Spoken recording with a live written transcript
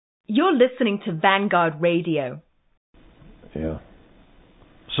You're listening to Vanguard Radio. Yeah.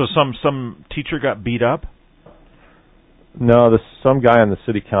 So some teacher got beat up? No, some guy on the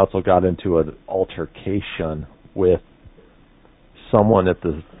city council got into an altercation with someone at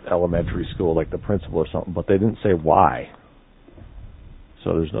the elementary school, like the principal or something, but they didn't say why.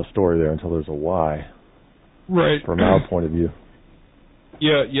 So there's no story there until there's a why. Right. From our point of view.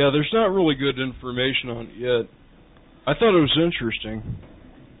 Yeah, there's not really good information on it yet. I thought it was interesting.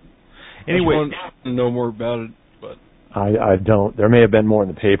 Anyway, I want to know more about it, but I don't. There may have been more in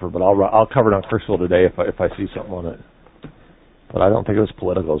the paper, but I'll cover it on Crucible today if I see something on it. But I don't think it was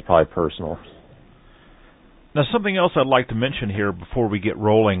political. It was probably personal. Now, something else I'd like to mention here before we get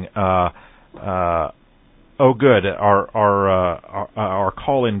rolling. Oh, good. Our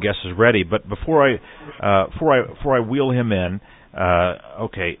call-in guest is ready. But before I wheel him in,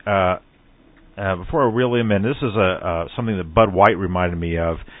 before I reel him in, this is something that Bud White reminded me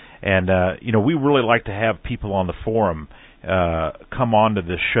of, and we really like to have people on the forum come on to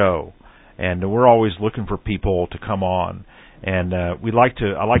this show, and we're always looking for people to come on, and I like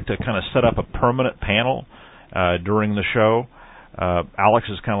to kind of set up a permanent panel during the show. Alex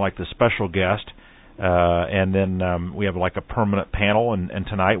is kind of like the special guest. And then we have like a permanent panel, and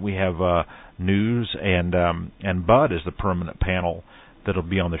tonight we have news, and Bud is the permanent panel that'll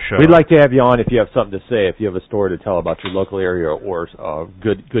be on the show. We'd like to have you on if you have something to say, if you have a story to tell about your local area, or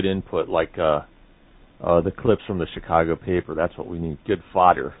good input like the clips from the Chicago paper. That's what we need, good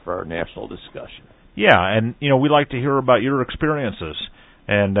fodder for our national discussion. Yeah, and we like to hear about your experiences,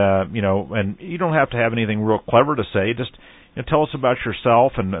 and and you don't have to have anything real clever to say, just tell us about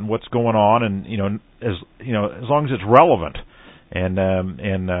yourself and what's going on, and as long as it's relevant, and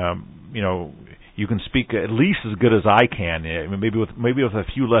you can speak at least as good as I can. Maybe with a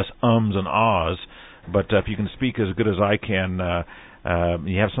few less ums and ahs, but if you can speak as good as I can,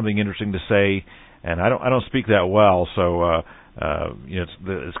 you have something interesting to say. And I don't speak that well, so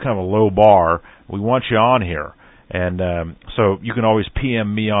it's kind of a low bar. We want you on here. And so you can always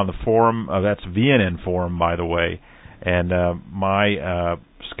PM me on the forum. That's VNN forum, by the way. And my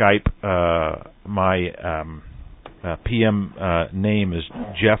Skype, PM name is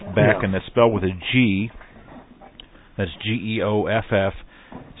Jeff Beck, and it's spelled with a G. That's GEOFF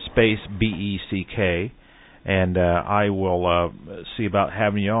space BECK. And I will see about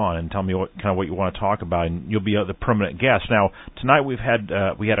having you on and tell me what you want to talk about, and you'll be the permanent guest. Now tonight we had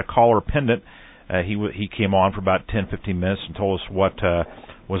a caller pendant. He came on for about 10-15 minutes and told us what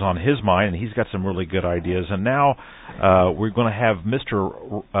was on his mind, and he's got some really good ideas. And now we're going to have Mr.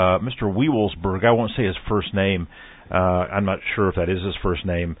 Wewelsberg. I won't say his first name. I'm not sure if that is his first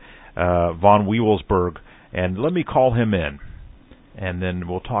name, Von Wewelsberg. And let me call him in, and then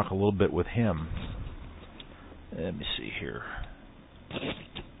we'll talk a little bit with him. Let me see here.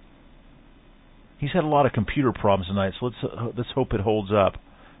 He's had a lot of computer problems tonight, so let's hope it holds up.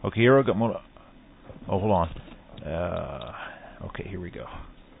 Okay, here I go. Oh, hold on. Okay, here we go.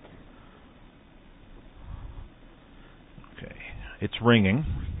 Okay, it's ringing.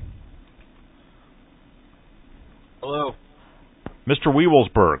 Hello. Mr.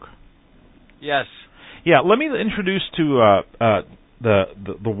 Wewelsberg. Yes. Yeah, let me introduce to the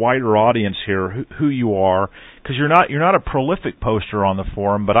wider audience here who you are, because you're not a prolific poster on the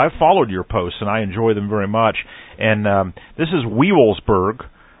forum, but I've followed your posts and I enjoy them very much. And this is Wewelsberg.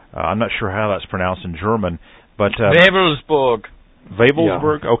 I'm not sure how that's pronounced in German, but Wewelsberg.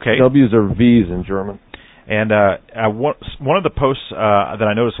 Wewelsberg. Yeah. Okay. W's are V's in German. And one of the posts that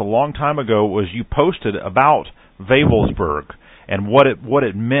I noticed a long time ago was you posted about Wewelsberg and what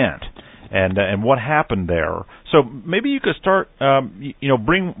it meant. And what happened there? So maybe you could start,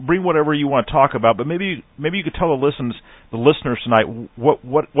 bring whatever you want to talk about, but maybe you could tell the listeners tonight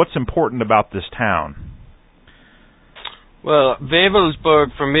what's important about this town. Well,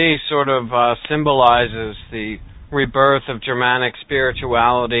 Wewelsberg for me sort of symbolizes the rebirth of Germanic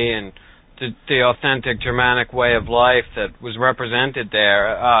spirituality and the authentic Germanic way of life that was represented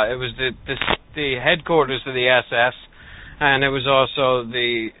there. It was the headquarters of the SS, and it was also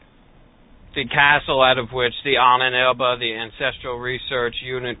the castle out of which the Ahnenerbe, the Ancestral Research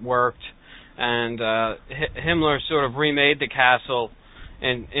Unit, worked, and Himmler sort of remade the castle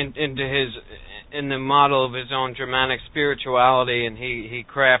in the model of his own Germanic spirituality, and he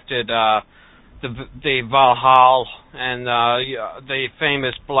crafted the Valhall and the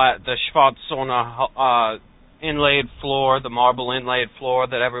famous the Schwarzsonne inlaid floor, the marble inlaid floor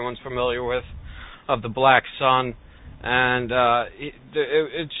that everyone's familiar with, of the Black Sun. And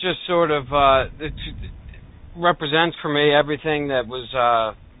it's just sort of it represents for me everything that was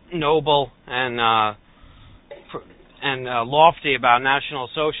noble and lofty about National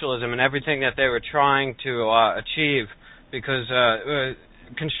Socialism and everything that they were trying to achieve, because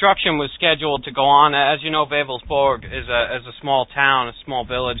construction was scheduled to go on. As you know, Wewelsburg is a small town, a small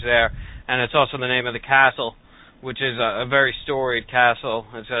village there, and it's also the name of the castle, which is a very storied castle.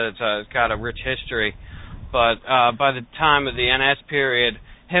 It's got a rich history. But by the time of the NS period,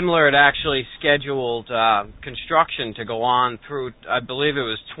 Himmler had actually scheduled construction to go on through, I believe it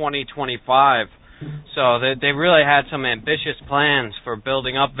was 2025. So they really had some ambitious plans for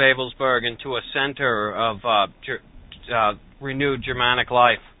building up Wewelsburg into a center of renewed Germanic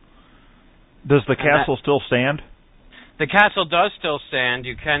life. Does the castle still stand? The castle does still stand.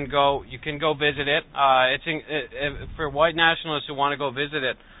 You can go visit it. For white nationalists who want to go visit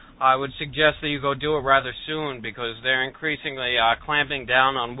it, I would suggest that you go do it rather soon, because they're increasingly clamping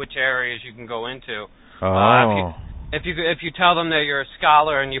down on which areas you can go into. Oh. If you tell them that you're a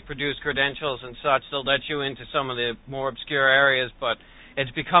scholar and you produce credentials and such, they'll let you into some of the more obscure areas. But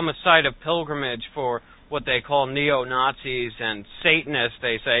it's become a site of pilgrimage for what they call neo-Nazis and Satanists,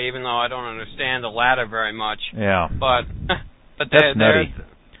 they say, even though I don't understand the latter very much. Yeah. But That's nutty.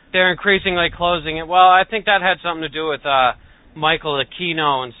 They're increasingly closing it. Well, I think that had something to do with Michael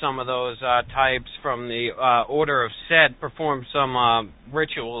Aquino and some of those types from the Order of Set performed some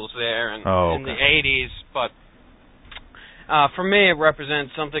rituals there in the 80s. But for me, it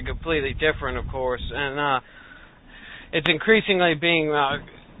represents something completely different, of course, and it's increasingly being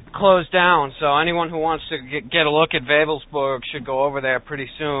closed down. So anyone who wants to get a look at Wewelsburg should go over there pretty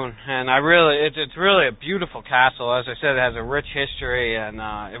soon. And it's really a beautiful castle. As I said, it has a rich history, and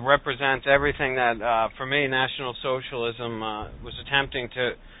it represents everything that, for me, National Socialism was attempting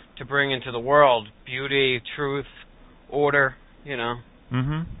to bring into the world: beauty, truth, order. You know.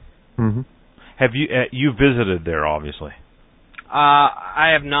 Mm-hmm. Mm-hmm. Have you visited there? Obviously.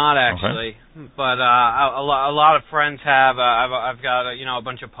 I have not actually, but a lot of friends have. I've got a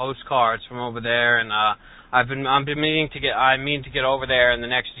bunch of postcards from over there, and I mean to get over there in the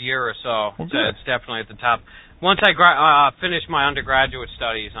next year or so. So it's definitely at the top. Once I finish my undergraduate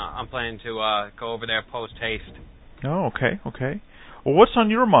studies, I'm planning to go over there post haste. Oh, okay. Well, what's on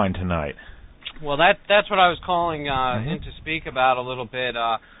your mind tonight? Well, that's what I was calling in to speak about a little bit.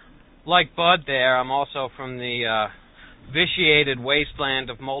 Like Bud there, I'm also from the vitiated wasteland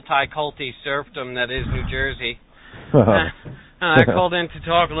of multiculti serfdom that is New Jersey. I called in to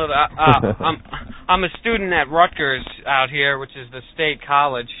talk a little. I'm a student at Rutgers out here, which is the state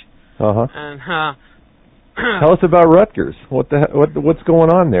college. And tell us about Rutgers. What's going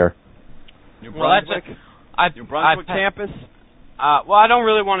on there? New Brunswick. New Brunswick campus. Well, I don't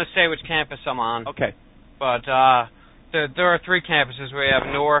really want to say which campus I'm on. Okay. But there are three campuses. We have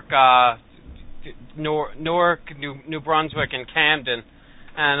Newark, New Brunswick, and Camden.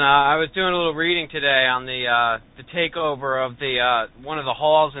 And I was doing a little reading today on the takeover of the one of the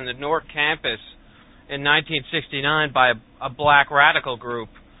halls in the Newark campus in 1969 by a black radical group.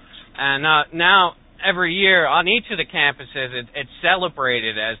 And now every year on each of the campuses, it's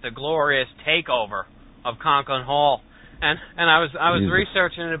celebrated as the glorious takeover of Conklin Hall. And I was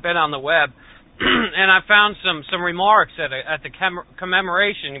researching it a bit on the web, and I found some remarks at the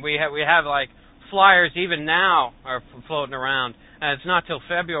commemoration. We have like flyers even now are floating around, and it's not till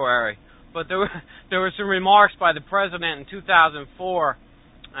February. But there were some remarks by the president in 2004,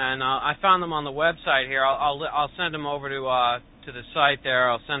 and I found them on the website here. I'll send them over to the site there.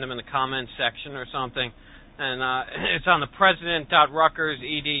 I'll send them in the comments section or something, and it's on the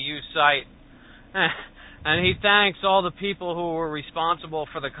president.rutgers.edu site. And he thanks all the people who were responsible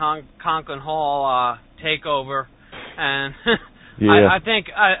for the Conklin Hall takeover. And I think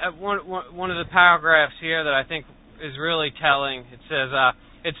one of the paragraphs here that I think is really telling, it says,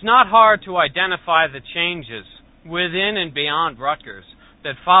 it's not hard to identify the changes within and beyond Rutgers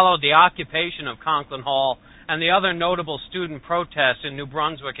that followed the occupation of Conklin Hall and the other notable student protests in New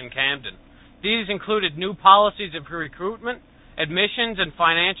Brunswick and Camden. These included new policies of recruitment, admissions, and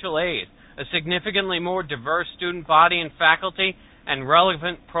financial aid, a significantly more diverse student body and faculty, and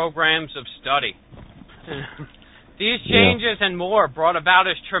relevant programs of study. These changes and more brought about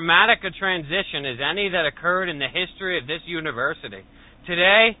as traumatic a transition as any that occurred in the history of this university.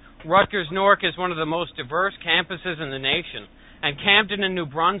 Today, Rutgers-Newark is one of the most diverse campuses in the nation, and Camden and New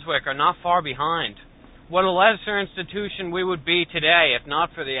Brunswick are not far behind. What a lesser institution we would be today if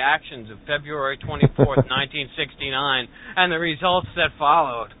not for the actions of February 24th, 1969, and the results that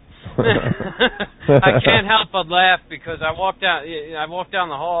followed. I can't help but laugh because I walked down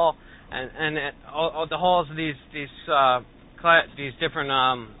the hall and all the halls of these different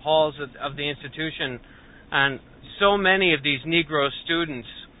halls of the institution, and so many of these Negro students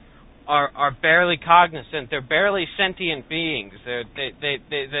are barely cognizant. They're barely sentient beings.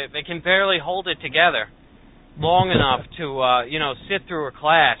 They can barely hold it together long enough to sit through a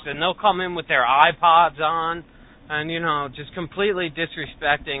class, and they'll come in with their iPods on, and just completely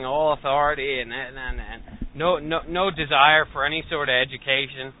disrespecting all authority and no desire for any sort of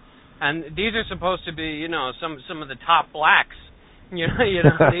education. And these are supposed to be some of the top blacks. These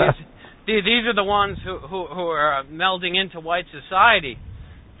are the ones who are melding into white society.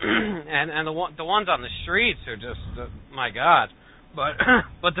 and the ones on the streets are just my God, but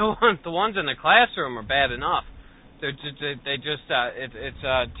the ones in the classroom are bad enough. It's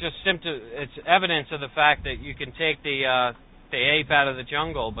evidence of the fact that you can take the ape out of the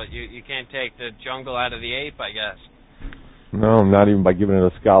jungle, but you can't take the jungle out of the ape, I guess. No, not even by giving it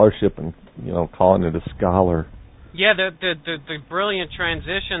a scholarship and calling it a scholar. Yeah, the brilliant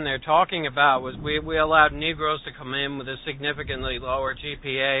transition they're talking about was we allowed Negroes to come in with a significantly lower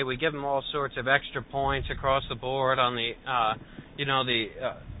GPA. We give them all sorts of extra points across the board on the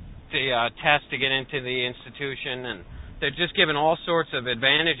test to get into the institution, and they're just given all sorts of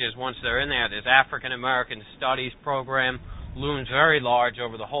advantages once they're in there. This African American Studies program looms very large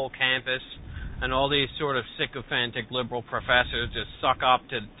over the whole campus, and all these sort of sycophantic liberal professors just suck up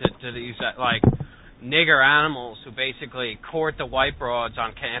to these nigger animals who basically court the white broads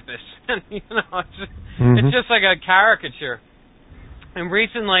on campus. And it's just like a caricature. And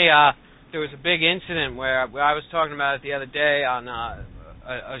recently there was a big incident where I was talking about it the other day on a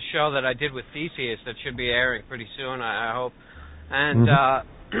show that I did with Theseus that should be airing pretty soon, I hope. And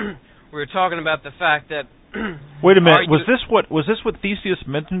we were talking about the fact that wait a minute, was this what Theseus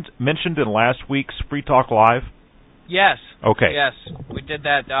mentioned in last week's Free Talk Live? Yes. Okay. Yes, we did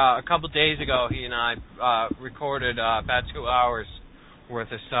that a couple of days ago. He and I recorded about 2 hours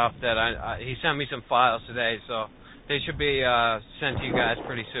worth of stuff that he sent me some files today, so they should be sent to you guys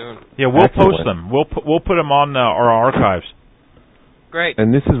pretty soon. Yeah, we'll post them. We'll put them on our archives. Great.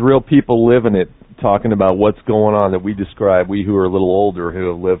 And this is real people living it, talking about what's going on that we describe, we who are a little older, who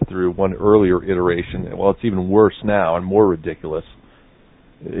have lived through one earlier iteration. Well, it's even worse now and more ridiculous.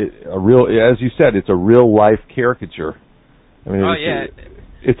 As you said, it's a real life caricature. I mean,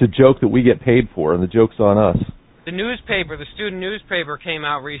 it's a joke that we get paid for, and the joke's on us. The student newspaper came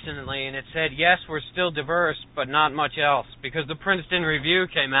out recently, and it said, yes, we're still diverse, but not much else, because the Princeton Review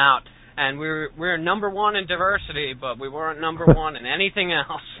came out, and we're number one in diversity, but we weren't number one in anything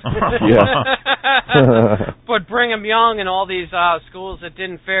else. But Brigham Young and all these schools that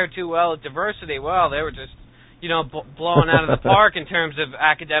didn't fare too well at diversity, well, they were just blowing out of the park in terms of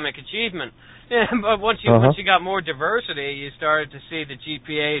academic achievement. Yeah, but once you got more diversity, you started to see the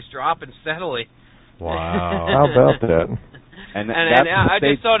GPAs dropping steadily. Wow. How about that? And I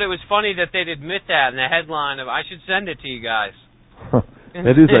just thought it was funny that they'd admit that in the headline of, I should send it to you guys.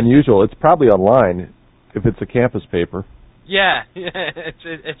 It is unusual. It's probably online if it's a campus paper. Yeah,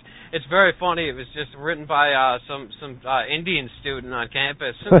 it's very funny. It was just written by some Indian student on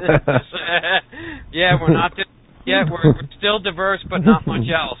campus. We're still diverse, but not much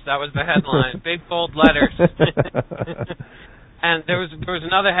else. That was the headline, big bold letters. And there was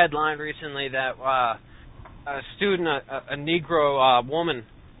another headline recently that a student, a Negro woman,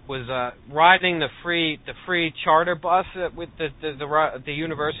 was riding the free charter bus that the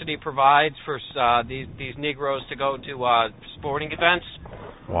university provides for these Negroes to go to sporting events.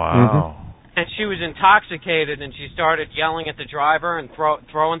 Wow. And she was intoxicated, and she started yelling at the driver and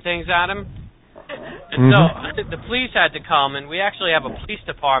throwing things at him. And so the police had to come, and we actually have a police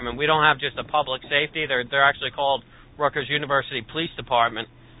department. We don't have just a public safety. They're actually called Rutgers University Police Department,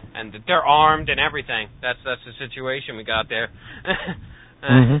 and they're armed and everything. That's the situation we got there.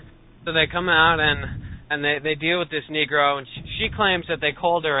 So they come out and they deal with this Negro, and she claims that they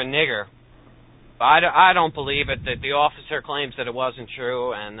called her a nigger. But I don't believe it. That the officer claims that it wasn't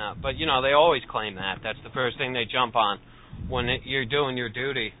true, and but they always claim that. That's the first thing they jump on when you're doing your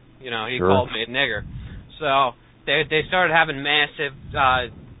duty. He called me a nigger. So they started having massive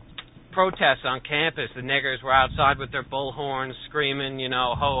protests on campus. The niggers were outside with their bullhorns screaming,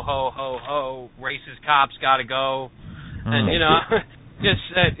 ho, ho, ho, ho, racist cops gotta go. And, just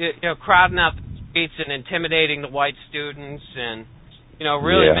crowding out the streets and intimidating the white students and,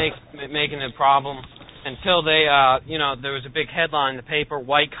 really making a problem until they, there was a big headline in the paper,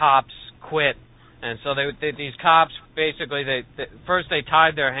 white cops quit. And so these cops basically, first they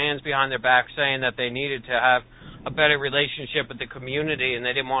tied their hands behind their back saying that they needed to have a better relationship with the community and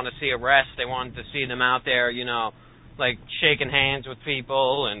they didn't want to see arrests. They wanted to see them out there, like shaking hands with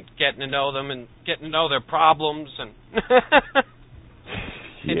people and getting to know them and getting to know their problems. And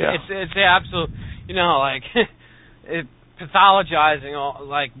it's the absolute, pathologizing all,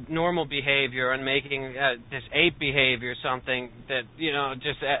 like normal behavior and making this ape behavior something that,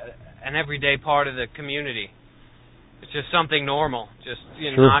 just an everyday part of the community. It's just something normal. Just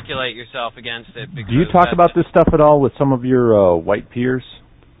inoculate yourself against it. Do you talk about this stuff at all with some of your white peers?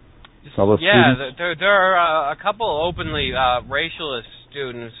 Yeah, there are a couple openly racialist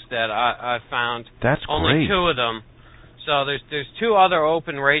students that I found. That's only great. 2 of them. So there's 2 other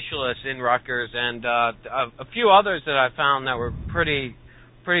open racialists in Rutgers, and a few others that I found that were pretty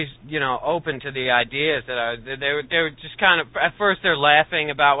open to the ideas that they were just kind of, at first they're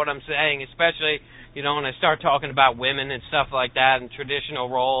laughing about what I'm saying, especially when I start talking about women and stuff like that and traditional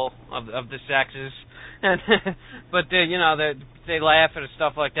role of the sexes, but they laugh at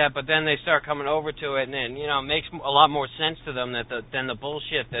stuff like that, but then they start coming over to it, and then it makes a lot more sense to them than the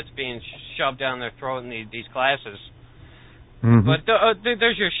bullshit that's being shoved down their throat in these classes. Mm-hmm. But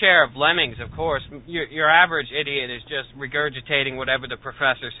there's your share of lemmings, of course. Your average idiot is just regurgitating whatever the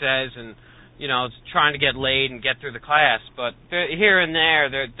professor says and, trying to get laid and get through the class. But here and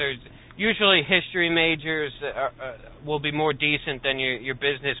there's usually history majors will be more decent than your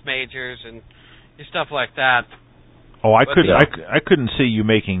business majors and stuff like that. Oh, I couldn't see you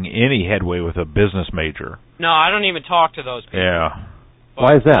making any headway with a business major. No, I don't even talk to those people. Yeah. But,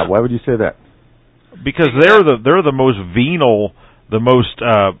 why is that? Why would you say that? Because they're the most venal, the most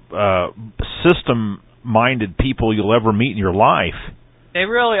system-minded people you'll ever meet in your life. They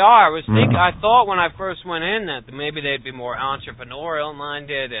really are. I thought when I first went in that maybe they'd be more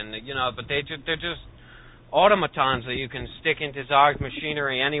entrepreneurial-minded, and but they're just automatons that you can stick into Zog's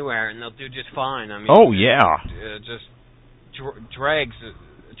machinery anywhere, and they'll do just fine. I mean, oh yeah, just dregs,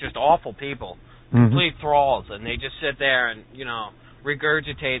 just awful people, complete thralls, and they just sit there and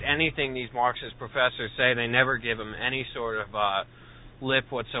regurgitate anything these Marxist professors say. They never give them any sort of lip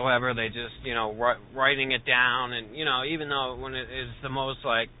whatsoever. They just, writing it down, and, even though when it is the most,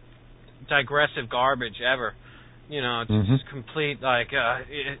 digressive garbage ever, it's just complete,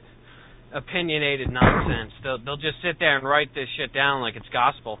 opinionated nonsense. They'll just sit there and write this shit down like it's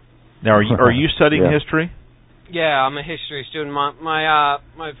gospel. Now, are you studying history? Yeah, I'm a history student.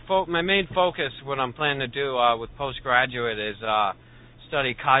 My main focus, what I'm planning to do with postgraduate, is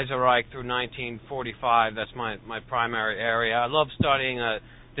study Kaiserreich through 1945. That's my primary area. I love studying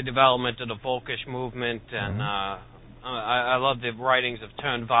the development of the Volkisch movement, and I love the writings of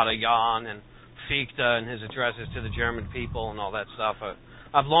Turnvater Jan and Fichte and his addresses to the German people and all that stuff.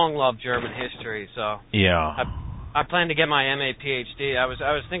 I've long loved German history, so yeah. I plan to get my MA PhD. I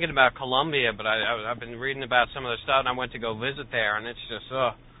was thinking about Columbia, but I've been reading about some of the stuff, and I went to go visit there, and it's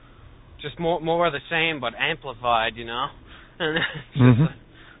just more of the same, but amplified, And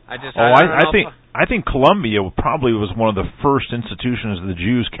I think Columbia probably was one of the first institutions the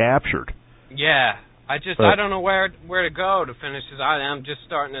Jews captured. Yeah, I don't know where to go to finish this. I'm just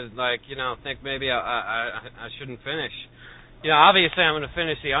starting to think maybe I shouldn't finish. Obviously I'm going to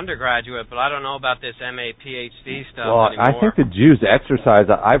finish the undergraduate, but I don't know about this MA PhD stuff anymore. I think the Jews exercise.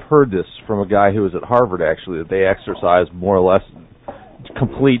 I've heard this from a guy who was at Harvard actually, that they exercise more or less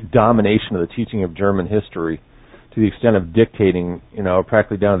complete domination of the teaching of German history, to the extent of dictating,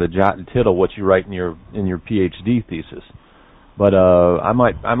 practically down to the jot and tittle what you write in your PhD thesis. But I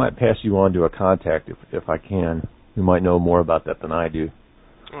might pass you on to a contact if I can, who might know more about that than I do.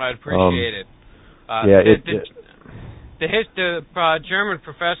 I'd appreciate it. The German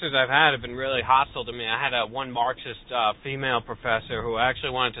professors I've had have been really hostile to me. I had one Marxist female professor who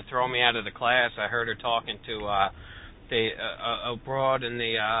actually wanted to throw me out of the class. I heard her talking to abroad in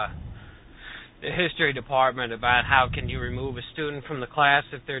the history department about how can you remove a student from the class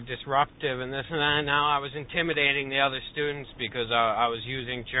if they're disruptive and this and that. Now I was intimidating the other students because I was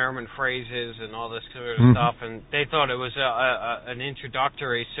using German phrases and all this sort of stuff, and they thought it was an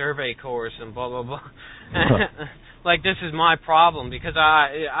introductory survey course and blah blah blah. Like, this is my problem because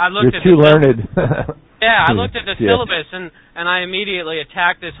I looked at You're too learned. Yeah, I looked at the syllabus and I immediately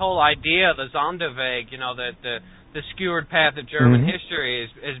attacked this whole idea, the Sonderweg, the skewered path of German history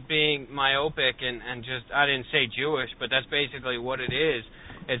as being myopic and just, I didn't say Jewish, but that's basically what it is.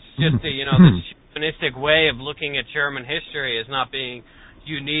 It's just this humanistic way of looking at German history as not being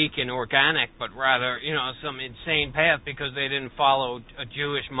unique and organic, but rather, some insane path because they didn't follow a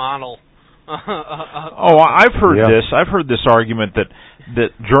Jewish model. I've heard this. I've heard this argument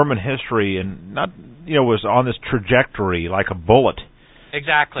that German history and was on this trajectory like a bullet.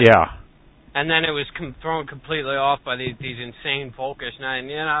 Exactly. Yeah. And then it was thrown completely off by these insane Volkisch. And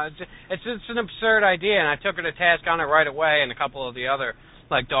it's an absurd idea, and I took her to task on it right away, and a couple of the other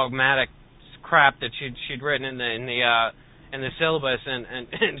dogmatic crap that she'd written in in the syllabus, and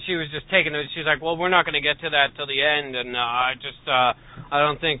she was just taking it. She's like, well, we're not going to get to that till the end, and I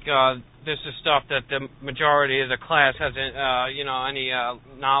don't think this is stuff that the majority of the class has any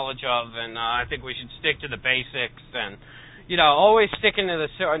knowledge of, and I think we should stick to the basics, and always sticking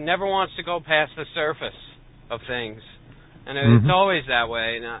to never wants to go past the surface of things. And it's always that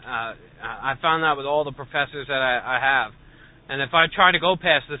way. And I found that with all the professors that I have. And if I try to go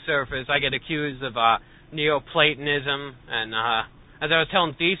past the surface, I get accused of Neoplatonism. And as I was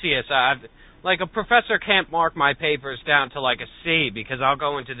telling Theseus, like a professor can't mark my papers down to like a C because I'll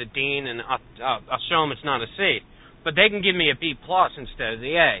go into the dean and I'll show him it's not a C. But they can give me a B+ instead of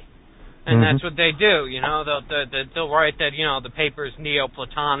the A. And that's what they do, They'll write that, the paper's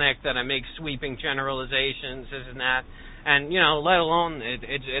Neoplatonic, that I make sweeping generalizations, this and that. And, let alone,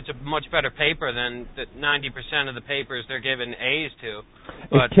 it's a much better paper than the 90% of the papers they're giving A's to.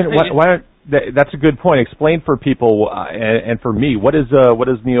 But that's a good point. Explain for people, and for me, what is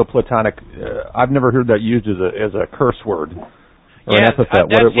Neoplatonic? I've never heard that used as a curse word or an epithet.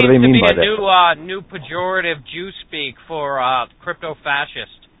 What do they mean by that? That seems to be a new pejorative Jew speak for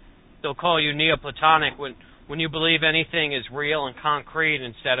crypto-fascist. They'll call you Neoplatonic when you believe anything is real and concrete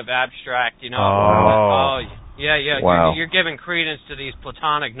instead of abstract, Oh. Yeah. Wow. You're giving credence to these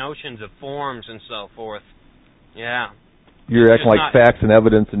Platonic notions of forms and so forth. Yeah. You're acting like facts and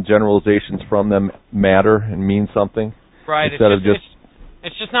evidence and generalizations from them matter and mean something. Right.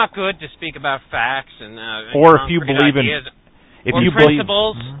 It's just not good to speak about facts and or if you believe ideas. If or you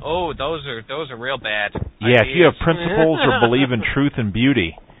principles. Believe, those are real bad. Yeah, ideas. if you have principles or believe in truth and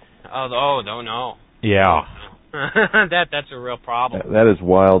beauty. Oh, no. Yeah. That's a real problem. That is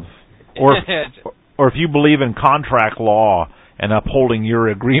wild. Or if you believe in contract law and upholding your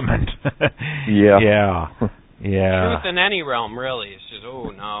agreement. Yeah. Truth in any realm, really. It's just,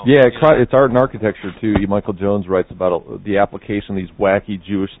 no. Yeah, it's art and architecture, too. Michael Jones writes about the application of these wacky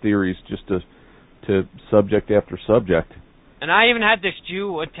Jewish theories just to subject after subject. And I even had this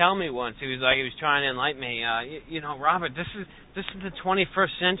Jew would tell me once. He was trying to enlighten me. Robert, this is the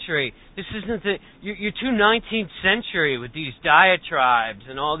 21st century. This isn't you're too 19th century with these diatribes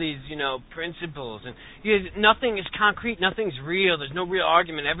and all these principles, and nothing is concrete, nothing's real. There's no real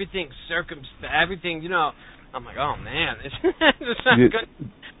argument. Everything's everything. I'm like, oh man, it's not good.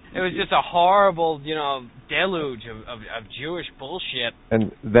 It was just a horrible, deluge of Jewish bullshit.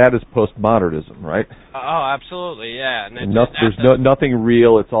 And that is postmodernism, right? Oh, absolutely, yeah. And there's nothing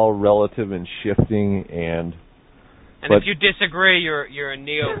real. It's all relative and shifting. And if you disagree, you're a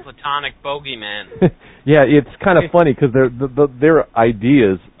Neoplatonic bogeyman. Yeah, it's kind of funny because their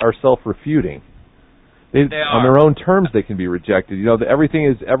ideas are self-refuting. They are. On their own terms, they can be rejected. Everything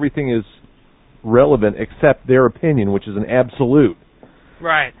is relevant except their opinion, which is an absolute.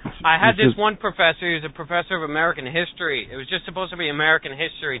 Right. I had this one professor. He was a professor of American history. It was just supposed to be American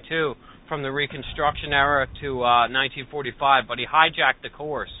history, too, from the Reconstruction era to 1945, but he hijacked the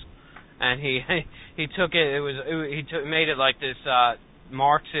course. And he took it, made it like this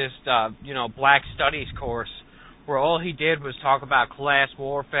Marxist, black studies course, where all he did was talk about class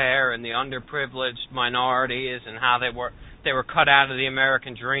warfare and the underprivileged minorities and how they were cut out of the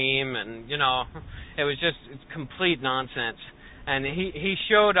American dream, and, it's complete nonsense. And he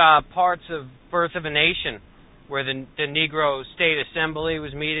showed parts of Birth of a Nation where the Negro State Assembly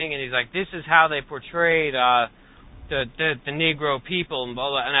was meeting, and he's like, this is how they portrayed the Negro people, and blah,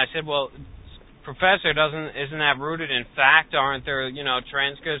 blah. And I said, well, Professor, isn't that rooted in fact? Aren't there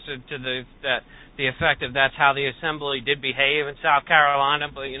transcripts to the effect of that's how the Assembly did behave in South Carolina?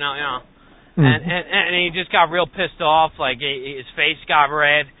 But and he just got real pissed off, like his face got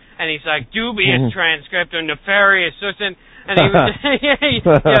red, and he's like, dubious transcript or nefarious, and he was he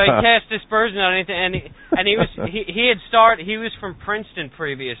cast dispersion on anything, and he was from Princeton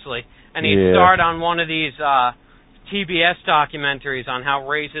previously, and he had starred on one of these TBS documentaries on how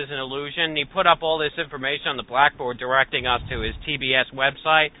race is an illusion. He put up all this information on the blackboard directing us to his TBS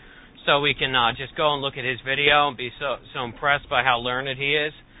website so we can just go and look at his video and be so impressed by how learned he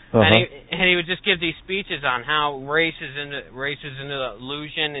is. And he would just give these speeches on how race is an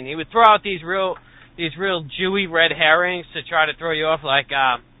illusion, and he would throw out these real Jewy red herrings to try to throw you off, like,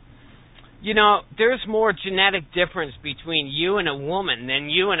 there's more genetic difference between you and a woman than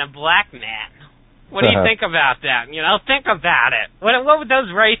you and a black man. What do you think about that? Think about it. What would those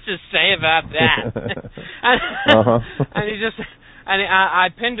racists say about that? And I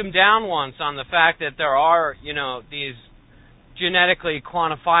pinned him down once on the fact that there are, these genetically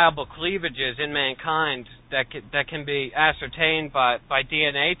quantifiable cleavages in mankind that can be ascertained by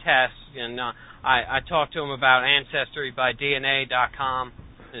DNA tests, and I talked to him about AncestryByDNA.com.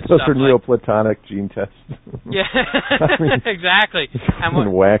 and those stuff are like Neoplatonic gene tests. Yeah, I mean, exactly. And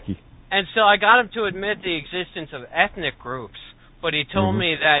wacky. And so I got him to admit the existence of ethnic groups, but he told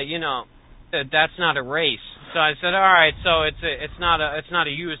me that that's not a race. So I said, all right, so it's not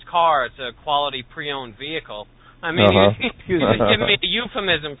a used car, it's a quality pre-owned vehicle. I mean, you just give me a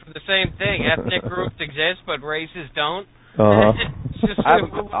euphemism for the same thing. Ethnic groups exist, but races don't.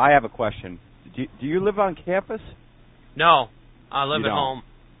 I have a question. Do you live on campus? No, I live at home.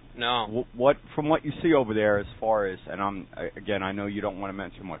 No. From what you see over there, as far as, and I know you don't want to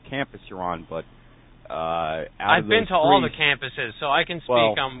mention what campus you're on, but I've been to all the campuses, so I can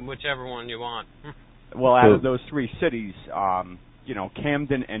speak on whichever one you want. Well, out of those three cities,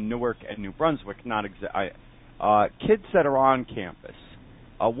 Camden and Newark and New Brunswick, kids that are on campus,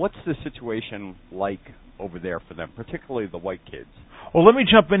 what's the situation like over there for them, particularly the white kids? Well, let me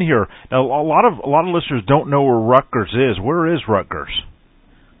jump in here. Now, a lot of listeners don't know where Rutgers is. Where is Rutgers?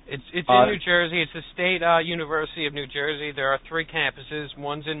 It's in New Jersey. It's the State University of New Jersey. There are 3 campuses.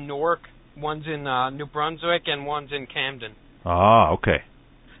 One's in Newark, one's in New Brunswick, and one's in Camden. Ah, okay.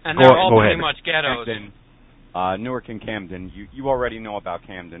 And they're all pretty much ghettos. Camden, Newark and Camden. You already know about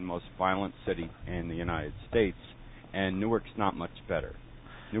Camden, most violent city in the United States, and Newark's not much better.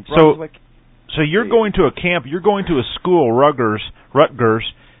 New Brunswick. So you're going to a camp. You're going to a school, Rutgers,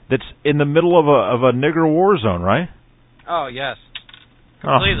 that's in the middle of a nigger war zone, right? Oh yes.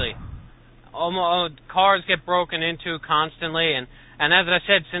 Completely. Almost, cars get broken into constantly, and as I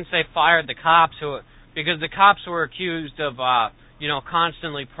said, since they fired the cops, because the cops were accused of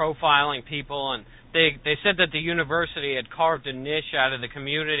constantly profiling people, and they said that the university had carved a niche out of the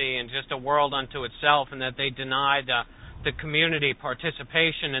community and just a world unto itself, and that they denied the community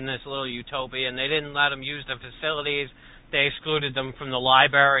participation in this little utopia, and they didn't let them use the facilities. They excluded them from the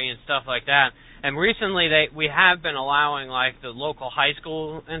library and stuff like that. And recently, we have been allowing the local high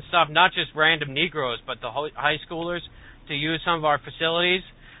school and stuff, not just random Negroes, but the high schoolers, to use some of our facilities.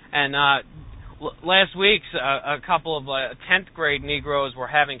 And last week, a couple of 10th grade Negroes were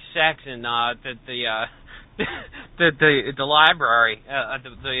having sex in the library,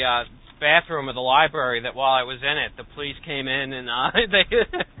 the bathroom of the library. That while I was in it, the police came in and they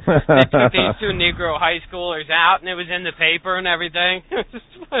took these 2 Negro high schoolers out, and it was in the paper and everything.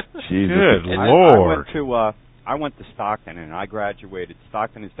 Good Lord! I went to Stockton, and I graduated.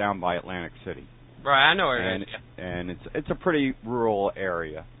 Stockton is down by Atlantic City. Right, I know where it is. And it's a pretty rural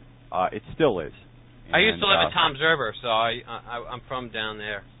area. It still is. I used to live at Tom's River, so I'm from down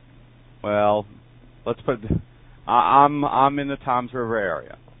there. Well, let's put. I'm in the Tom's River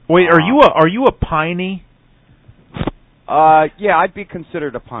area. Wait, are you a piney? Yeah, I'd be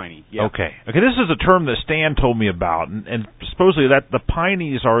considered a piney. Yeah. Okay. This is a term that Stan told me about, and supposedly that the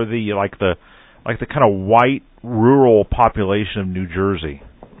pineys are the kind of white rural population of New Jersey.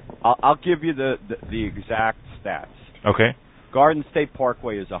 I'll give you the exact stats. Okay. Garden State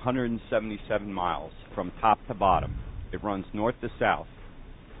Parkway is 177 miles from top to bottom. It runs north to south.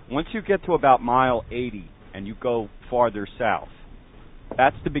 Once you get to about mile 80 and you go farther south,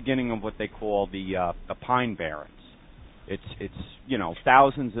 that's the beginning of what they call the Pine Barrens. It's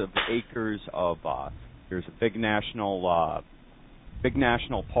thousands of acres of. There's a big national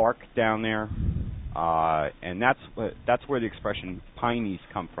park down there, and that's where the expression pineys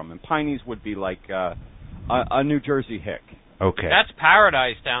come from. And pineys would be like a New Jersey hick. Okay. That's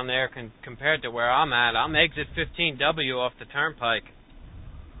paradise down there compared to where I'm at. I'm exit 15W off the turnpike.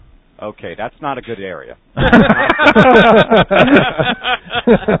 Okay, that's not a good area.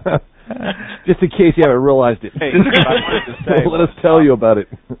 Just in case you haven't realized it. Hey, I wanted to say, let us tell you about it.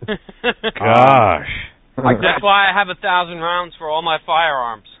 Gosh. That's why I have 1,000 rounds for all my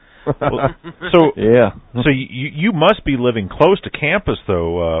firearms. So you must be living close to campus,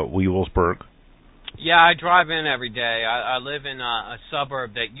 though, Wheelsburg. Yeah, I drive in every day. I live in a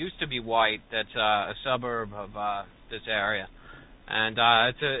suburb that used to be white. That's a suburb of this area. And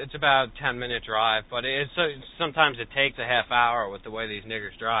it's about a 10-minute drive, but sometimes it takes a half hour with the way these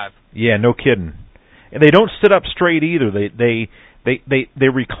niggers drive. Yeah, no kidding. And they don't sit up straight either. They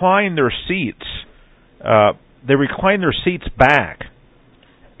recline their seats. They recline their seats back.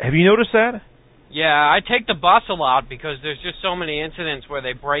 Have you noticed that? Yeah, I take the bus a lot because there's just so many incidents where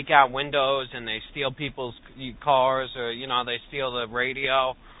they break out windows and they steal people's cars, or they steal the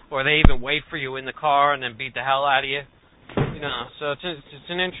radio, or they even wait for you in the car and then beat the hell out of you. So it's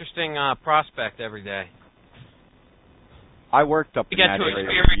an interesting prospect every day. I worked up in that area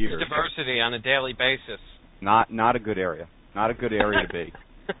for years. You get to experience diversity on a daily basis. Not a good area. Not a good area to be.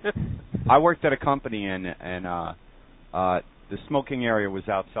 I worked at a company and the smoking area was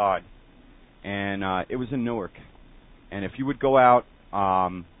outside, and it was in Newark. And if you would go out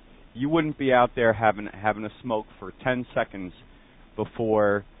you wouldn't be out there having a smoke for 10 seconds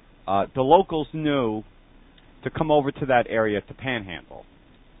before the locals knew to come over to that area to panhandle.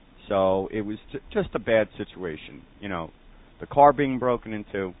 So it was just a bad situation. You know, the car being broken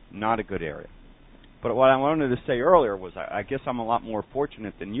into, not a good area. But what I wanted to say earlier was I guess I'm a lot more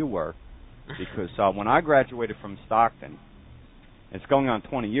fortunate than you were, because when I graduated from Stockton, it's going on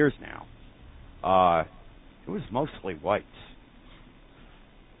 20 years now, it was mostly whites.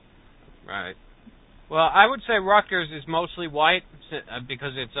 Right. Well, I would say Rutgers is mostly white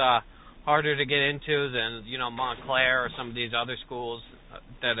because it's harder to get into than, you know, Montclair or some of these other schools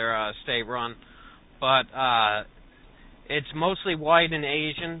that are state-run. But it's mostly white and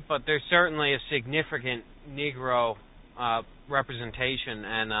Asian, but there's certainly a significant Negro representation,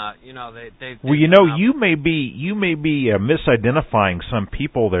 and you know, they. Well, you know, you may be misidentifying some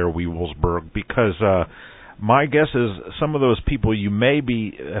people there, Weevelsburg, because my guess is some of those people you may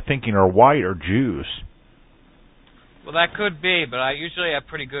be thinking are white or Jews. Well, that could be, but I usually have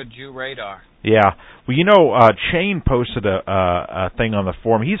pretty good Jew radar. Yeah. Well, you know, Shane posted a thing on the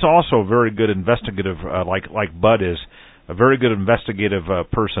forum. He's also a very good investigative, like Bud is, a very good investigative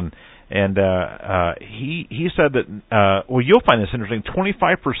person. And he said that, well, you'll find this interesting,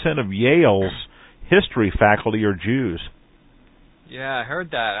 25% of Yale's history faculty are Jews. Yeah, I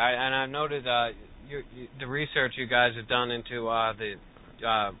heard that. And I've noted the research you guys have done into the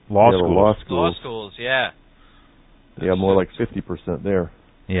law schools. Yeah. Yeah, more like 50% there.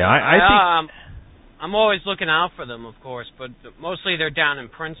 Yeah, I think... I'm always looking out for them, of course, but mostly they're down in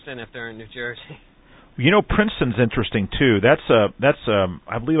Princeton if they're in New Jersey. You know, Princeton's interesting too. That's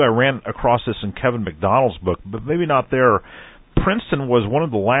I believe I ran across this in Kevin McDonald's book, but maybe not there. Princeton was one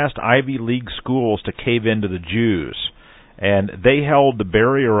of the last Ivy League schools to cave into the Jews, and they held the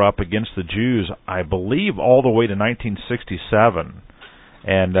barrier up against the Jews, I believe, all the way to 1967.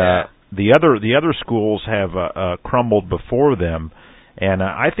 And the other schools have crumbled before them, and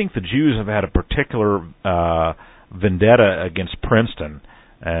I think the Jews have had a particular vendetta against Princeton.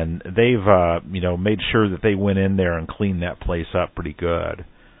 And they've, made sure that they went in there and cleaned that place up pretty good.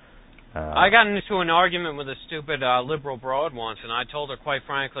 I got into an argument with a stupid liberal broad once, and I told her quite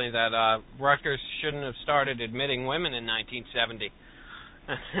frankly that Rutgers shouldn't have started admitting women in 1970.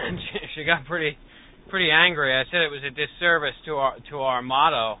 And she got pretty angry. I said it was a disservice to our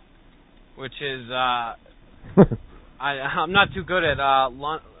motto, which is I'm not too good at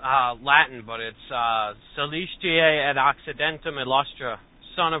Latin, but it's Celestiae et Occidentum illustra.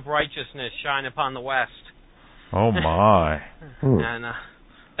 Sun of righteousness, shine upon the west. Oh my! And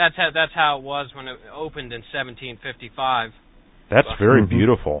that's how it was when it opened in 1755. That's very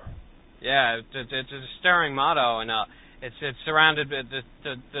beautiful. Yeah, it's a stirring motto, and it's surrounded.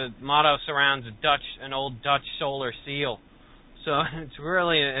 The motto surrounds an old Dutch solar seal. So it's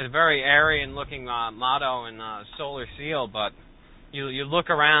really a very Aryan-looking motto and solar seal. But you look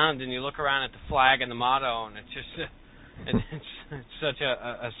around and you look around at the flag and the motto, and it's just. And it's such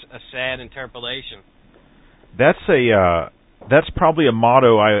a sad interpolation. That's probably a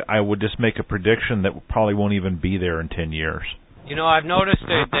motto I would just make a prediction that probably won't even be there in 10 years. You know, I've noticed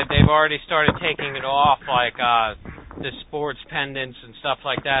that they've already started taking it off, like the sports pendants and stuff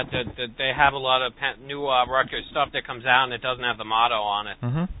like that. That they have a lot of new Rutgers stuff that comes out and it doesn't have the motto on it.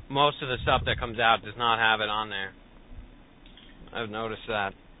 Mm-hmm. Most of the stuff that comes out does not have it on there. I've noticed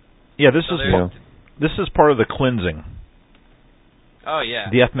that. Yeah, this is part of the cleansing. Oh, yeah.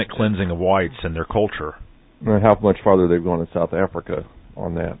 The ethnic cleansing of whites and their culture. And how much farther they've gone in South Africa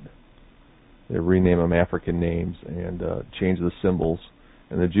on that. They rename them African names and change the symbols.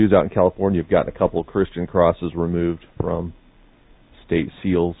 And the Jews out in California have gotten a couple of Christian crosses removed from state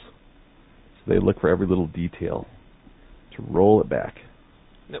seals. So they look for every little detail to roll it back.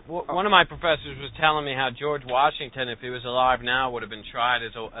 One of my professors was telling me how George Washington, if he was alive now, would have been tried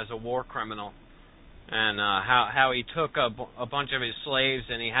as a war criminal. And how he took a bunch of his slaves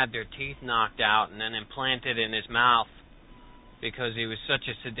and he had their teeth knocked out and then implanted in his mouth because he was such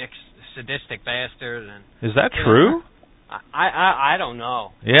a sadistic bastard. And is that true? I don't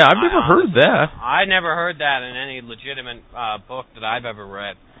know. Yeah, I've never heard that. I never heard that in any legitimate book that I've ever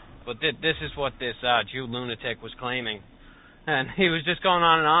read. But this is what this Jew lunatic was claiming. And he was just going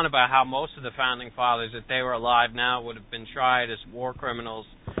on and on about how most of the founding fathers, if they were alive now, would have been tried as war criminals.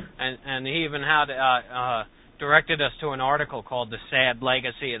 And he even had directed us to an article called "The Sad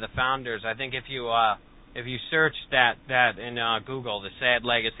Legacy of the Founders." I think if you search that in Google, "The Sad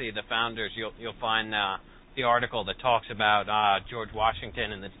Legacy of the Founders," you'll find the article that talks about George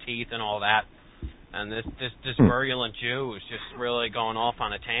Washington and the teeth and all that. And this virulent Jew is just really going off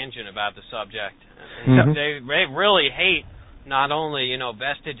on a tangent about the subject. And they really hate not only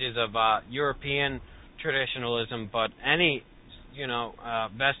vestiges of European traditionalism, but any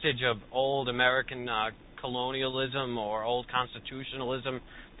vestige of old American colonialism or old constitutionalism.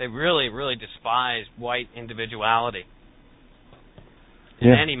 They really, really despise white individuality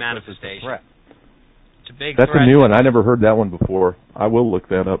in any manifestation. It's a big That's threat. a new one. I never heard that one before. I will look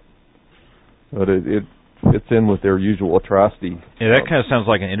that up. But it fits in with their usual atrocity. Yeah, that kind of sounds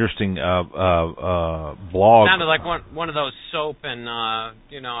like an interesting blog. Sounded like one of those soap and at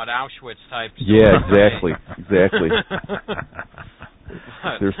Auschwitz type stories. Yeah, exactly.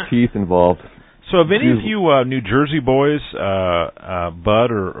 There's teeth involved. So have any of you New Jersey boys,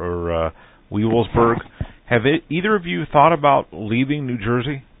 Bud or Wewelsburg, have either of you thought about leaving New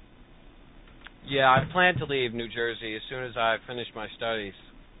Jersey? Yeah, I plan to leave New Jersey as soon as I finish my studies.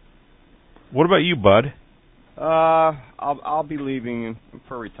 What about you, Bud? I'll be leaving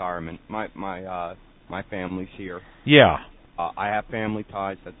for retirement. My family's here. Yeah. I have family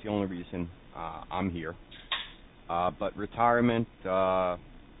ties. That's the only reason I'm here. But retirement, who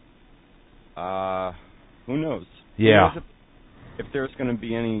knows? Yeah. Who knows if there's going to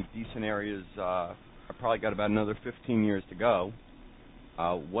be any decent areas? I've probably got about another 15 years to go.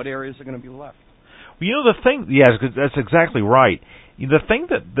 What areas are going to be left? Well, the thing, that's exactly right. The thing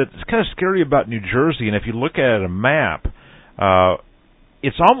that's kind of scary about New Jersey, and if you look at a map,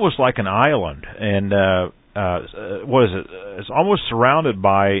 it's almost like an island, and what is it? It's almost surrounded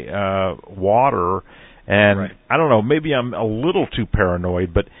by water, and right. I don't know, maybe I'm a little too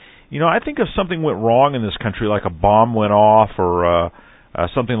paranoid, but I think if something went wrong in this country, like a bomb went off or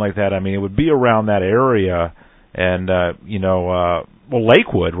something like that, I mean, it would be around that area, and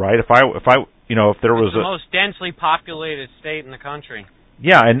Lakewood, right? If there was the most densely populated state in the country.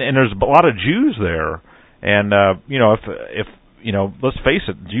 Yeah, and there's a lot of Jews there, and if let's face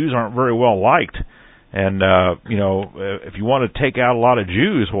it, Jews aren't very well liked, and if you want to take out a lot of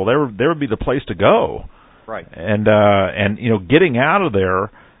Jews, well, there would be the place to go. Right. And getting out of there,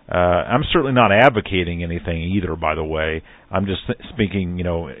 I'm certainly not advocating anything either. By the way, I'm just speaking,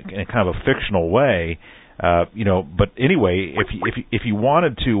 in kind of a fictional way, But anyway, if you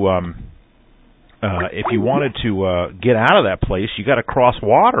wanted to. If you wanted to get out of that place, you got to cross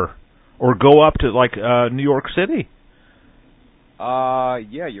water or go up to like New York City.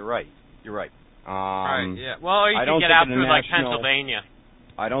 Yeah, you're right. Right. Yeah. Well, you can get out through like Pennsylvania.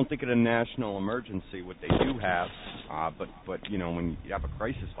 I don't think it's a national emergency. What they do have, but when you have a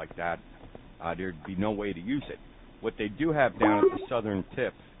crisis like that, there'd be no way to use it. What they do have down at the southern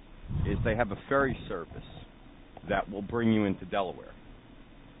tip is they have a ferry service that will bring you into Delaware.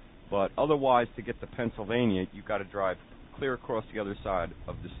 But otherwise, to get to Pennsylvania, you've got to drive clear across the other side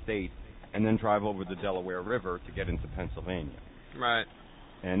of the state and then drive over the Delaware River to get into Pennsylvania. Right.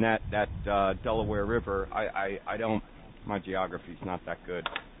 And that Delaware River, I don't, my geography's not that good.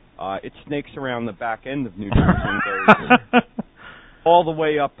 It snakes around the back end of New Jersey and goes all the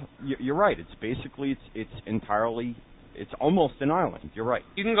way up. You're right. It's basically, it's entirely, it's almost an island. You're right.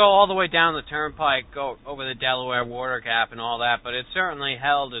 You can go all the way down the turnpike, go over the Delaware water gap and all that, but it's certainly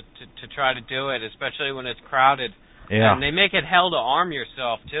hell to try to do it, especially when it's crowded. Yeah. And they make it hell to arm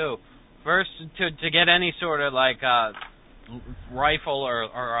yourself, too. First, to get any sort of, like, rifle or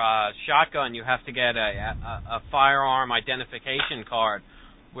shotgun, you have to get a firearm identification card,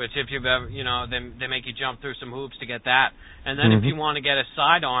 which if you've ever, they make you jump through some hoops to get that. And then if you want to get a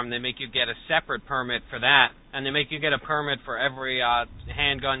sidearm, they make you get a separate permit for that. And they make you get a permit for every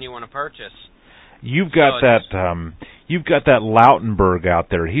handgun you want to purchase. You've got that Lautenberg out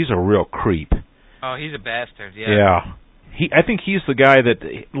there. He's a real creep. Oh, he's a bastard, yeah. Yeah. I think he's the guy that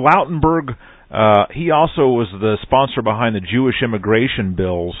Lautenberg, he also was the sponsor behind the Jewish immigration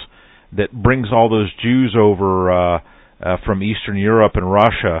bills that brings all those Jews over from Eastern Europe and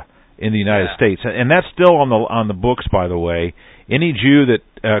Russia in the United States. And that's still on the books, by the way. Any Jew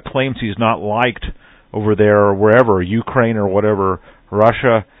that claims he's not liked over there or wherever, Ukraine or whatever,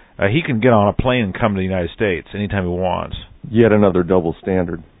 Russia, he can get on a plane and come to the United States anytime he wants. Yet another double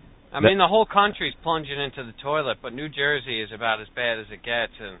standard. I mean, the whole country's plunging into the toilet, but New Jersey is about as bad as it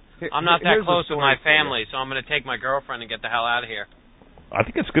gets. And I'm not that close with my family, so I'm going to take my girlfriend and get the hell out of here. I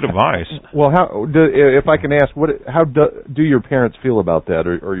think it's good advice. Well, if I can ask, how do your parents feel about that,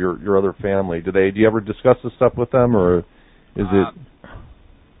 or your other family? Do you ever discuss this stuff with them, or is it?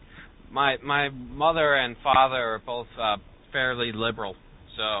 My mother and father are both fairly liberal,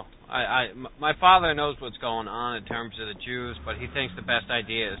 so my father knows what's going on in terms of the Jews, but he thinks the best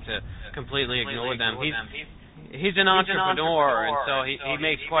idea is to completely ignore them. He's an entrepreneur, and so he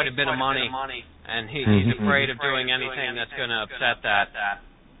makes quite a bit of money, and he's afraid of doing anything that's going to upset that.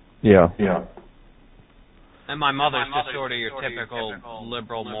 Yeah. And my mother's just sort of your typical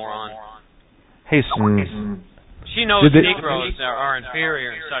liberal moron. Hey, She knows Negroes are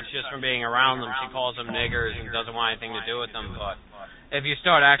inferior and such just from being around them. She calls them niggers and doesn't want anything to do with them. But if you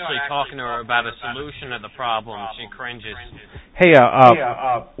start actually talking to her about a solution of the problem, she cringes. Hey,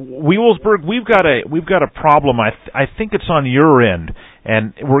 Wheelsburg, we've got a problem. I think it's on your end,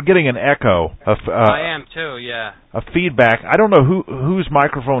 and we're getting an echo. I am too. Yeah. A feedback. I don't know whose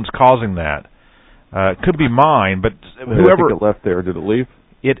microphone's causing that. It could be mine, but whoever. I think it left there. Did it leave?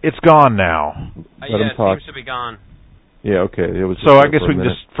 It's gone now. Yeah, it seems to be gone. Yeah, okay. It was. So I guess we can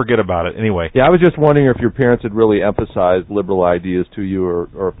just forget about it anyway. Yeah, I was just wondering if your parents had really emphasized liberal ideas to you,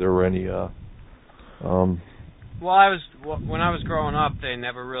 or if there were any. Well, when I was growing up, they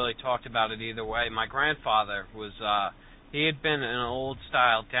never really talked about it either way. My grandfather was he had been an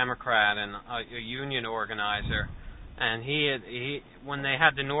old-style Democrat and a union organizer, and he when they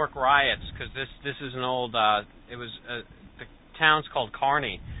had the Newark riots, because this is an old it was the town's called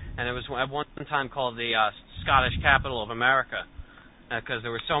Kearney, and it was at one time called the Scottish capital of America, because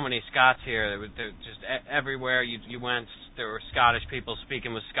there were so many Scots here. There were just everywhere you went, there were Scottish people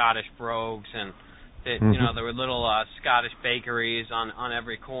speaking with Scottish brogues, and there were little Scottish bakeries on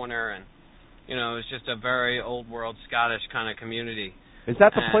every corner, and it was just a very old world Scottish kind of community. Is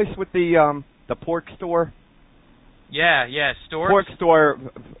that the place with the pork store? Yeah, Stores? Pork store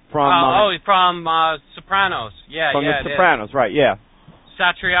from from Sopranos. Yeah, from the Sopranos, right? Yeah.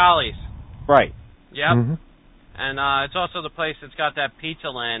 Satriali's. Right. Yep. Mm-hmm. And it's also the place that's got that pizza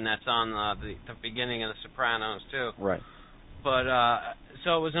land that's on the beginning of the Sopranos too. Right. But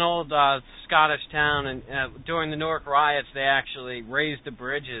so it was an old Scottish town, and during the Newark riots, they actually raised the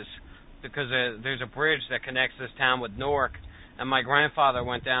bridges because there's a bridge that connects this town with Newark. And my grandfather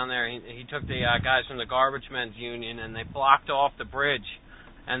went down there. He took the guys from the Garbage Men's Union, and they blocked off the bridge,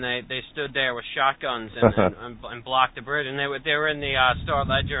 and they stood there with shotguns and blocked the bridge. And they were in the Star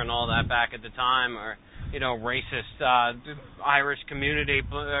Ledger and all that back at the time, or racist Irish community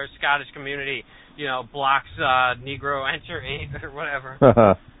or Scottish community, blocks Negro entry or whatever.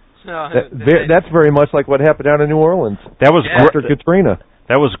 That's very much like what happened down in New Orleans. That was after Katrina.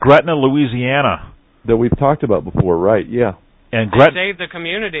 That was Gretna, Louisiana. That we've talked about before, right? Yeah. And they saved the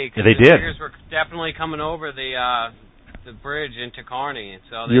community because the niggers were definitely coming over the bridge into Kearney.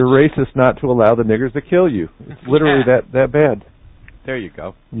 So you're racist not to allow the niggers to kill you. It's literally that bad. There you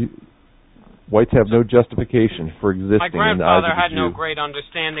go. Whites have no justification for existing. My grandfather in the eyes of had no great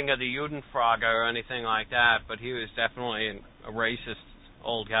understanding of the Judenfrage or anything like that, but he was definitely a racist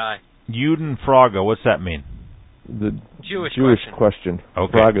old guy. Judenfrage, what's that mean? The Jewish question.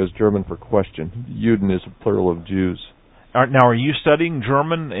 Okay. Frage is German for question. Juden is a plural of Jews. Now, are you studying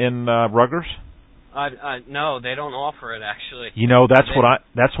German in Rutgers? No, they don't offer it actually.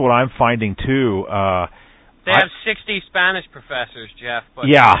 That's what I'm finding too. They have 60 Spanish professors, Jeff, but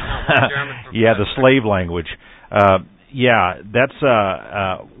yeah, not one German professor. Yeah, the slave language. That's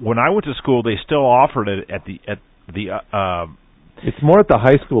when I went to school, they still offered it at the. It's more at the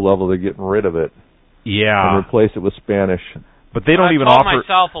high school level. They're getting rid of it. Yeah, and replace it with Spanish. But they don't even offer. I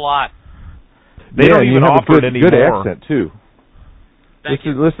myself a lot. They don't even offer it anymore. Good accent too.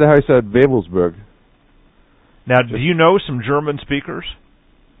 Listen to how I said Babelsberg. Now, do you know some German speakers?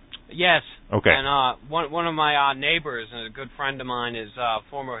 Yes. Okay. And one of my neighbors, and a good friend of mine, is a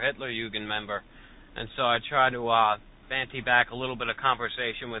former Hitlerjugend member, and so I try to banty back a little bit of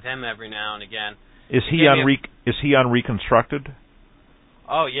conversation with him every now and again. Is he on Reconstructed?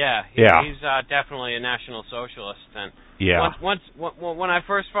 Oh yeah. He's definitely a National Socialist. And when I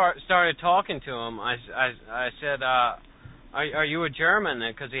first started talking to him, I said, "Are you a German?"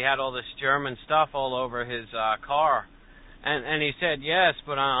 Because he had all this German stuff all over his car. And he said yes,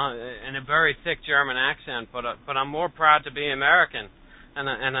 but in a very thick German accent. But I'm more proud to be American. And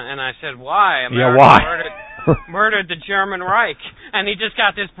I said, why? America murdered the German Reich. And he just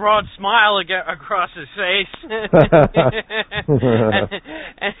got this broad smile across his face.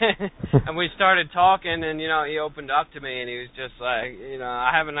 and we started talking, and he opened up to me, and he was just like,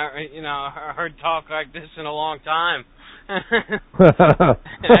 I haven't heard talk like this in a long time.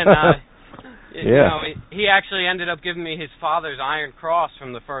 He actually ended up giving me his father's Iron Cross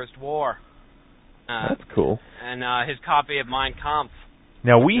from the First War. That's cool. And his copy of Mein Kampf.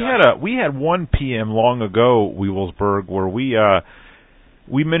 Now we had one PM long ago, Wheelsburg, where we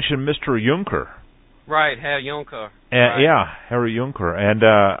mentioned Mr. Juncker. Right, Herr Juncker. Right. Yeah, Herr Juncker. And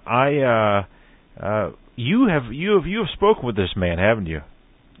you have spoken with this man, haven't you?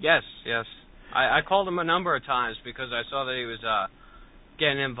 Yes. I called him a number of times because I saw that he was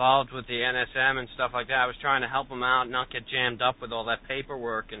getting involved with the NSM and stuff like that. I was trying to help him out, not get jammed up with all that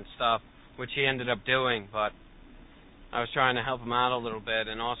paperwork and stuff. which he ended up doing, but I was trying to help him out a little bit,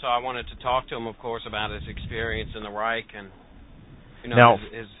 and also I wanted to talk to him, of course, about his experience in the Reich and now,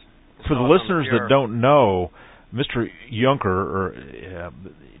 his for the listeners that don't know, Mr. Juncker, or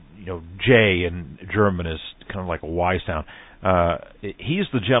J in German is kind of like a Y sound. He's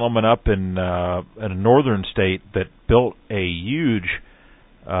the gentleman up in a northern state that built a huge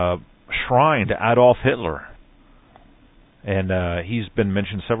shrine to Adolf Hitler. And he's been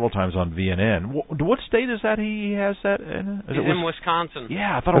mentioned several times on VNN. What state is that he has that in? He's in Wisconsin.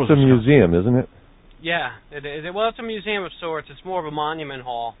 Yeah, I thought it was a museum, isn't it? Yeah, well, it's a museum of sorts. It's more of a monument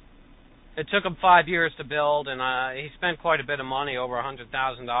hall. It took him 5 years to build, and he spent quite a bit of money, over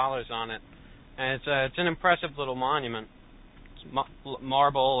 $100,000 on it. And it's an impressive little monument. It's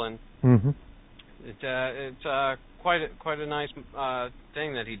marble, and it's quite a nice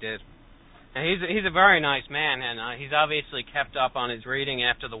thing that he did. And he's a very nice man, and he's obviously kept up on his reading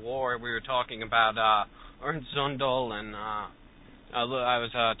after the war. We were talking about Ernst Zundel, and I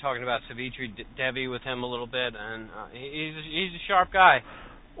was talking about Savitri Devi with him a little bit, and he's a sharp guy.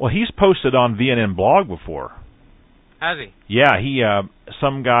 Well, he's posted on VNN blog before. Has he? Yeah,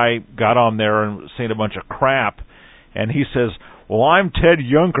 some guy got on there and saying a bunch of crap, and he says, "Well, I'm Ted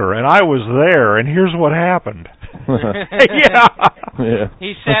Juncker, and I was there, and here's what happened." Yeah.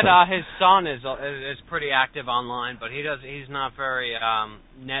 He said his son is pretty active online, but he's not very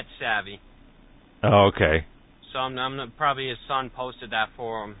net savvy. Oh, okay. So probably his son posted that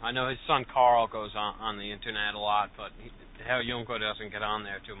for him. I know his son Carl goes on the internet a lot, but Herr Juncker doesn't get on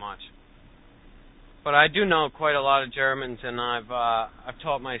there too much. But I do know quite a lot of Germans, and I've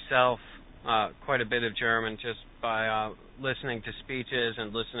taught myself quite a bit of German just by listening to speeches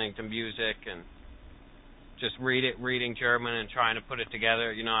and listening to music and just reading German and trying to put it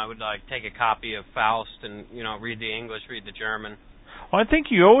together. I would take a copy of Faust and read the English, read the German. Well, I think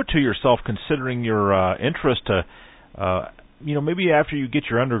you owe it to yourself, considering your interest, to maybe after you get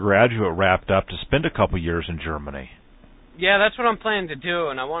your undergraduate wrapped up, to spend a couple years in Germany. Yeah, that's what I'm planning to do,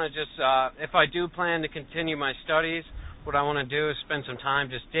 and I want to just, if I do plan to continue my studies, what I want to do is spend some time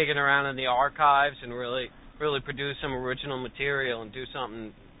just digging around in the archives and really produce some original material and do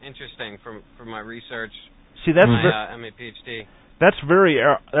something interesting for my research. See, that's MA PhD. That's very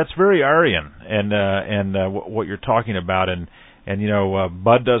Aryan, and what you're talking about, and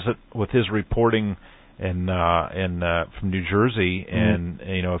Bud does it with his reporting from New Jersey, and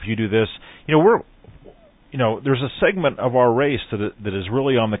if you do this, there's a segment of our race that is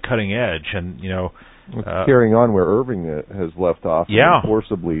really on the cutting edge, and it's carrying on where Irving has left off, and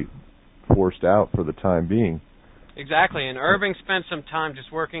forcibly forced out for the time being. Exactly, and Irving spent some time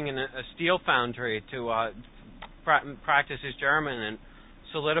just working in a steel foundry to practice his German and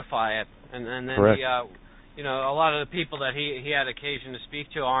solidify it, and then Correct. he, a lot of the people that he had occasion to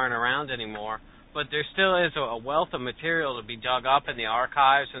speak to aren't around anymore. But there still is a wealth of material to be dug up in the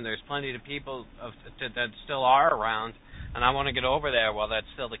archives, and there's plenty of people that still are around, and I want to get over there while that's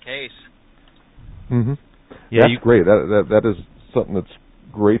still the case. Mm-hmm. Yeah, that's great. That is something that's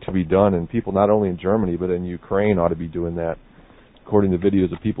great to be done, and people not only in Germany but in Ukraine ought to be doing that, according to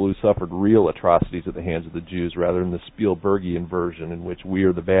videos of people who suffered real atrocities at the hands of the Jews rather than the Spielbergian version in which we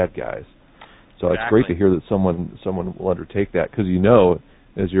are the bad guys. So It's great to hear that someone will undertake that, because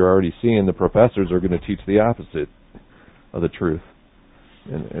as you're already seeing, the professors are going to teach the opposite of the truth,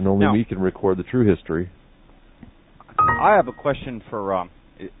 and only we can record the true history. I have a question for, I'm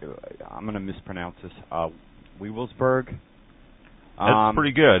going to mispronounce this, Wewelsburg. That's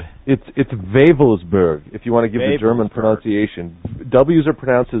pretty good. It's Wewelsburg, if you want to give the German pronunciation. W's are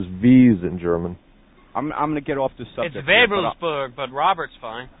pronounced as V's in German. I'm going to get off the subject. It's Wewelsburg, but Robert's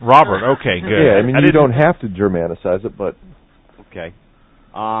fine. Robert, okay, good. Yeah, I mean, you don't have to Germanicize it, but... Okay.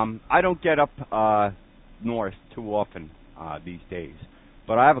 I don't get up north too often these days,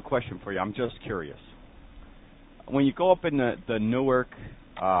 but I have a question for you. I'm just curious. When you go up in the Newark,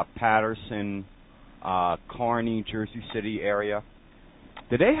 Patterson, Kearney, Jersey City area,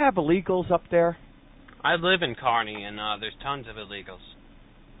 do they have illegals up there? I live in Kearney, and there's tons of illegals.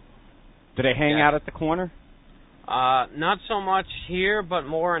 Do they hang out at the corner? Not so much here, but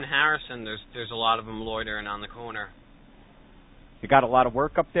more in Harrison. There's a lot of them loitering on the corner. You got a lot of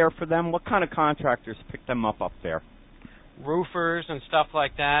work up there for them? What kind of contractors pick them up there? Roofers and stuff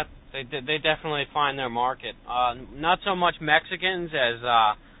like that. They definitely find their market. Not so much Mexicans as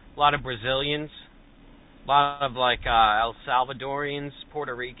a lot of Brazilians, a lot of El Salvadorians,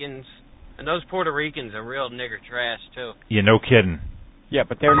 Puerto Ricans, and those Puerto Ricans are real nigger trash too. Yeah, no kidding. Yeah,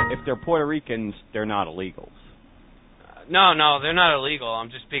 but if they're Puerto Ricans, they're not illegals. No, they're not illegal. I'm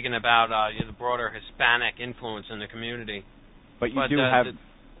just speaking about the broader Hispanic influence in the community. But you do have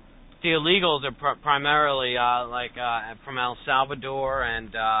the illegals are primarily from El Salvador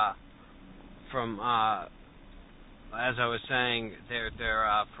and from as I was saying, they're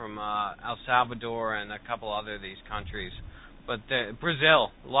from El Salvador and a couple other of these countries. But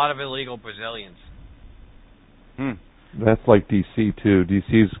Brazil, a lot of illegal Brazilians. That's like D.C. too.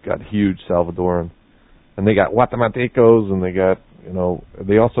 D.C.'s got huge Salvadoran, and they got Guatemaltecos, and they got,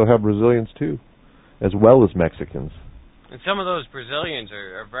 they also have Brazilians too, as well as Mexicans. And some of those Brazilians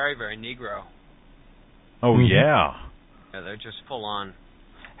are very, very Negro. Oh, yeah. Yeah, they're just full on.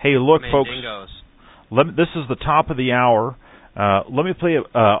 Hey, look, folks. Mandingos. This is the top of the hour. Let me play.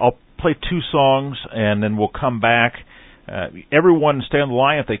 I'll play 2 songs, and then we'll come back. Everyone stay on the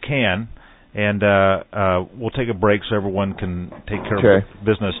line if they can, and we'll take a break so everyone can take care of their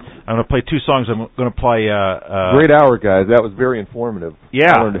business. I'm going to play 2 songs. I'm going to play. Great hour, guys. That was very informative.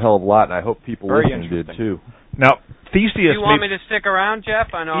 Yeah, I learned a hell of a lot, and I hope people listening did too. Now, Theseus. Do you want me to stick around,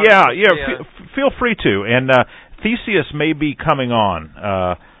 Jeff? I know. Yeah. Feel free to. And Theseus may be coming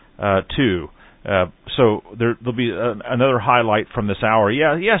on too. So there'll be another highlight from this hour.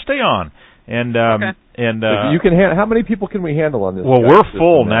 Yeah, stay on. And okay. And you can how many people can we handle on this? Well, we're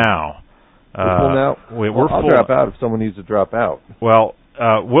full now. We're full now. We're I'll full. drop out if someone needs to drop out. Well,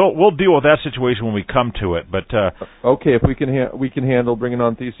 we'll deal with that situation when we come to it. But okay, if we can handle bringing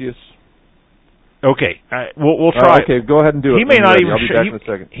on Theseus. Okay, we'll try. Okay, go ahead and do it. He may not even. I'll be back in a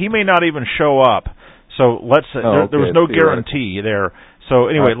second. He may not even show up. So let's. There was no guarantee there. So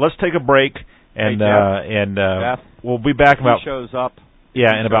anyway, let's take a break. And Jeff, we'll be back if he shows up.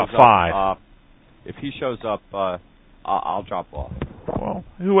 Yeah, in about 5. If he shows up, I'll drop off. Well,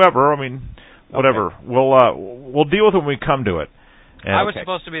 whoever. I mean, whatever. Okay. We'll deal with it when we come to it. And I was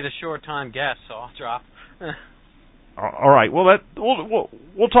supposed to be the short-time guest, so I'll drop. All right. Well,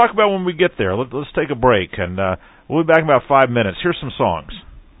 we'll talk about when we get there. Let's take a break, and we'll be back in about 5 minutes. Here's some songs.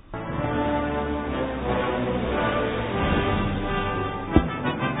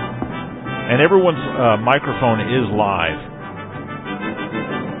 And everyone's microphone is live.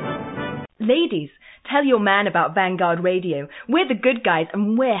 Ladies, tell your man about Vanguard Radio. We're the good guys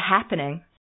and we're happening.